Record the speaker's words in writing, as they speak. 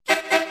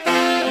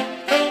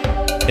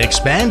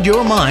Expand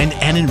your mind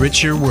and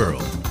enrich your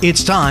world.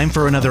 It's time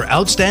for another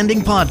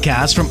outstanding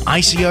podcast from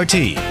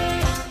ICRT.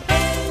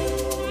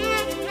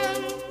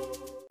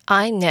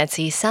 I'm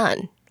Nancy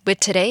Sun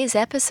with today's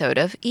episode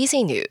of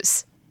Easy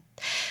News.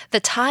 The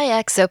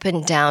TAIEX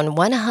opened down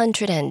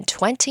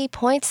 120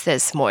 points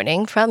this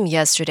morning from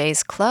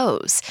yesterday's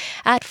close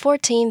at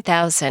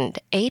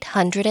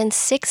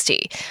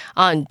 14,860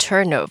 on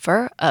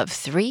turnover of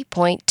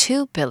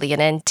 3.2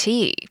 billion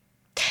NT.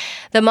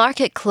 The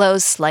market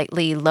closed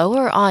slightly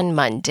lower on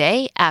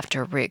Monday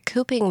after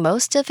recouping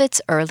most of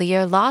its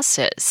earlier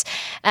losses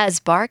as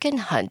bargain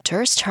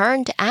hunters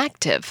turned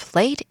active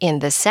late in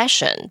the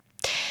session.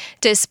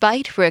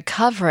 Despite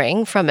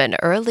recovering from an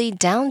early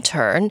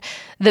downturn,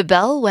 the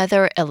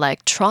bellwether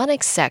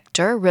electronics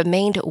sector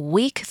remained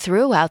weak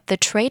throughout the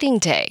trading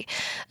day,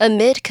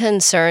 amid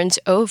concerns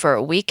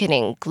over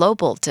weakening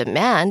global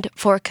demand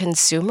for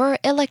consumer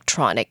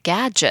electronic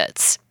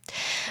gadgets.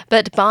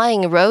 But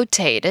buying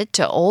rotated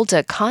to old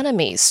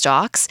economy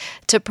stocks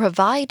to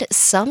provide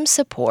some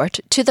support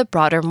to the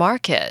broader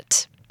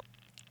market.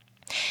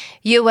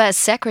 U.S.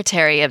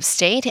 Secretary of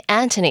State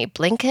Antony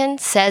Blinken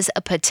says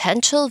a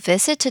potential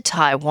visit to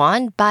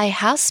Taiwan by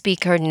House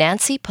Speaker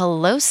Nancy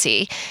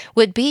Pelosi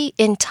would be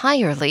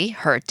entirely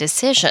her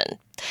decision.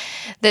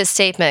 The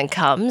statement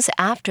comes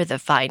after the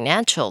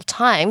Financial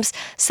Times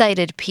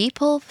cited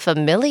people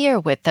familiar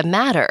with the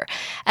matter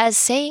as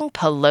saying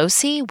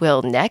Pelosi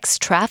will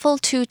next travel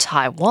to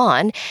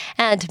Taiwan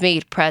and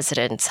meet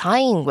President Tsai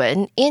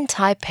Ing-wen in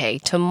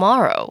Taipei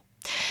tomorrow.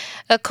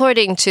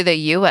 According to the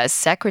U.S.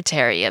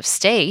 Secretary of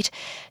State,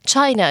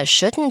 China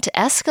shouldn't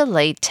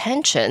escalate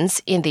tensions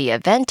in the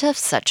event of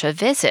such a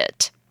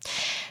visit.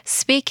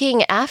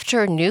 Speaking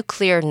after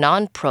nuclear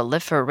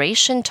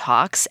non-proliferation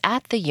talks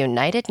at the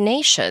United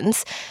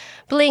Nations,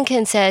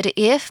 Blinken said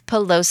if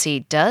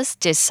Pelosi does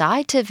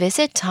decide to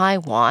visit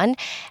Taiwan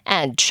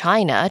and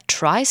China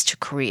tries to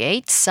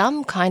create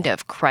some kind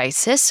of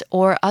crisis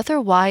or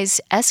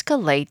otherwise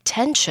escalate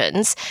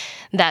tensions,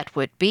 that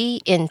would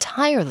be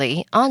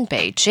entirely on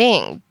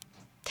Beijing.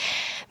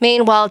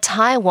 Meanwhile,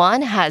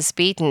 Taiwan has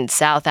beaten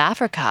South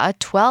Africa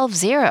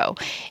 12-0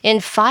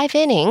 in 5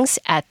 innings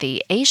at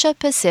the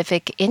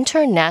Asia-Pacific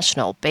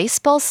International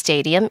Baseball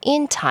Stadium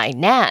in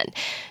Tainan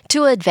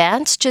to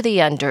advance to the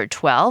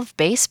Under-12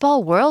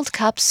 Baseball World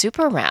Cup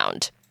Super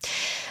Round.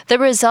 The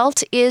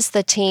result is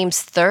the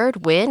team's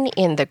third win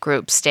in the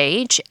group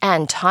stage,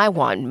 and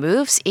Taiwan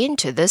moves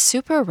into the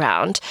Super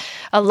Round,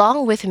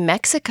 along with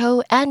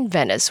Mexico and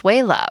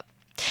Venezuela.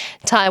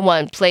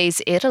 Taiwan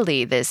plays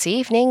Italy this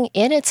evening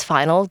in its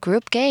final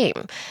group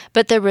game,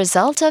 but the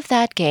result of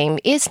that game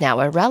is now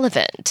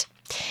irrelevant.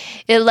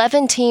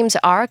 11 teams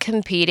are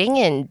competing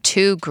in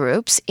 2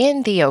 groups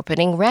in the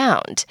opening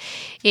round.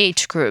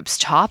 Each group's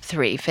top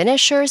 3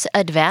 finishers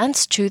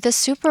advance to the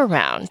Super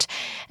Round,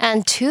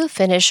 and 2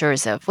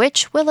 finishers of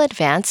which will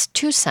advance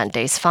to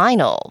Sunday's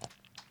final.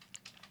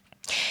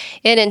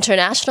 In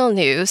international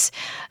news,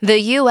 the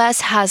U.S.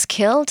 has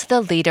killed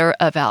the leader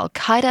of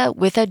al-Qaeda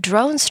with a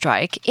drone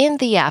strike in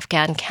the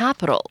Afghan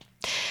capital.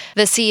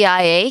 The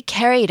CIA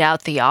carried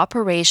out the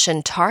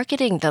operation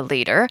targeting the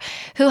leader,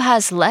 who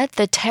has led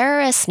the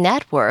terrorist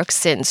network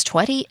since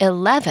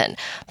 2011,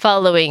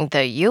 following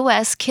the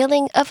U.S.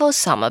 killing of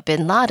Osama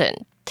bin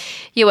Laden.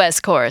 U.S.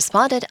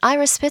 correspondent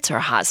Ira Spitzer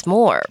has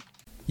more.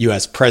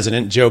 U.S.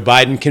 President Joe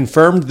Biden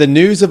confirmed the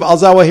news of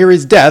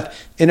al-Zawahiri's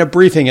death in a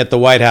briefing at the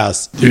White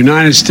House. The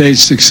United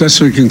States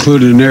successfully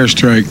concluded an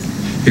airstrike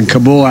in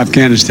Kabul,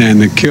 Afghanistan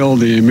that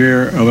killed the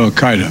emir of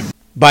al-Qaeda.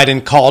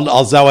 Biden called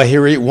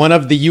al-Zawahiri one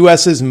of the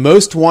U.S.'s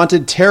most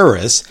wanted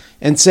terrorists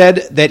and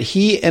said that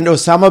he and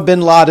Osama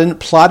bin Laden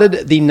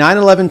plotted the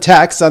 9/11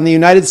 attacks on the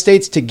United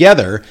States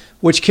together,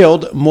 which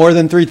killed more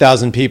than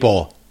 3,000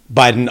 people.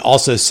 Biden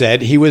also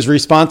said he was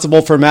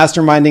responsible for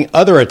masterminding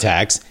other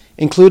attacks,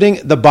 including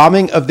the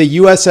bombing of the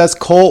USS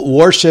Cole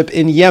warship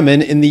in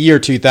Yemen in the year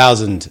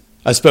 2000.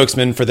 A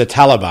spokesman for the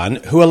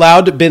Taliban, who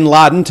allowed bin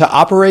Laden to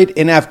operate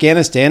in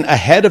Afghanistan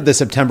ahead of the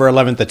September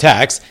 11th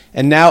attacks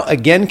and now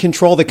again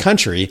control the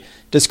country,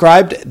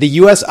 described the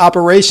U.S.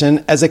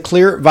 operation as a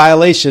clear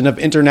violation of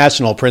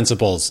international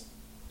principles.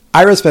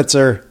 Ira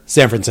Spitzer,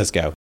 San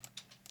Francisco.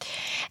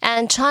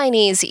 And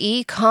Chinese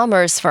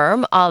e-commerce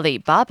firm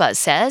Alibaba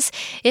says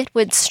it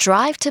would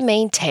strive to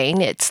maintain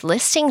its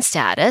listing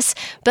status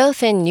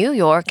both in New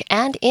York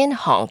and in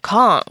Hong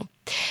Kong.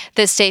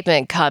 The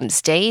statement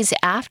comes days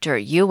after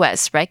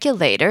U.S.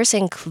 regulators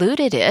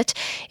included it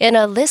in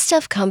a list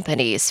of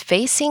companies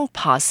facing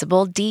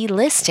possible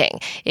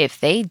delisting if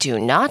they do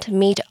not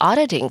meet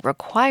auditing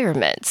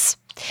requirements.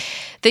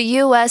 The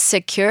U.S.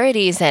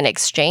 Securities and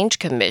Exchange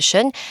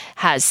Commission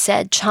has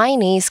said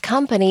Chinese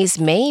companies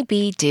may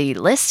be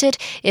delisted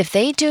if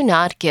they do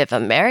not give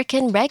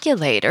American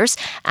regulators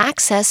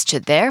access to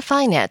their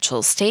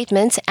financial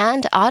statements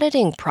and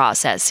auditing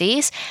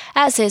processes,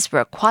 as is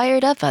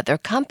required of other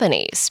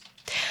companies.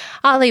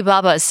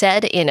 Alibaba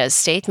said in a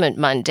statement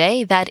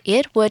Monday that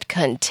it would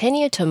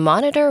continue to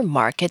monitor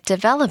market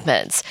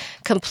developments,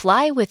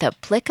 comply with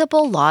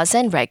applicable laws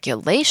and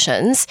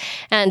regulations,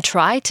 and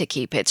try to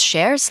keep its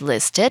shares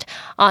listed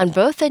on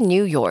both the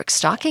New York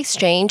Stock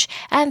Exchange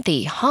and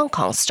the Hong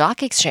Kong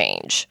Stock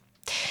Exchange.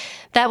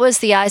 That was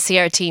the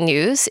ICRT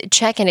News.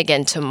 Check in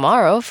again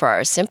tomorrow for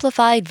our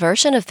simplified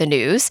version of the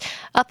news,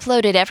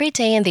 uploaded every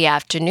day in the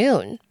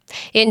afternoon.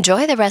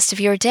 Enjoy the rest of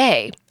your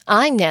day.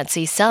 I'm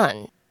Nancy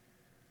Sun.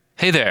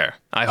 Hey there!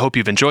 I hope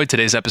you've enjoyed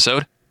today's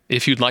episode.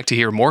 If you'd like to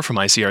hear more from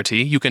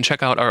ICRT, you can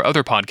check out our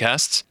other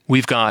podcasts.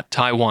 We've got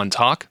Taiwan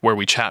Talk, where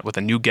we chat with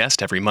a new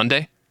guest every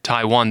Monday,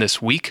 Taiwan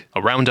This Week,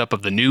 a roundup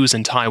of the news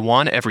in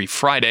Taiwan every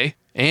Friday,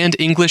 and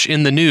English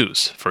in the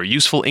News, for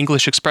useful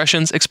English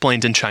expressions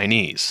explained in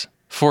Chinese.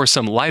 For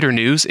some lighter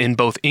news in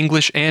both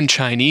English and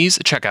Chinese,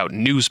 check out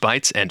News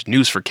Bites and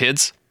News for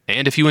Kids.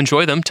 And if you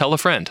enjoy them, tell a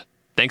friend.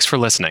 Thanks for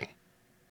listening.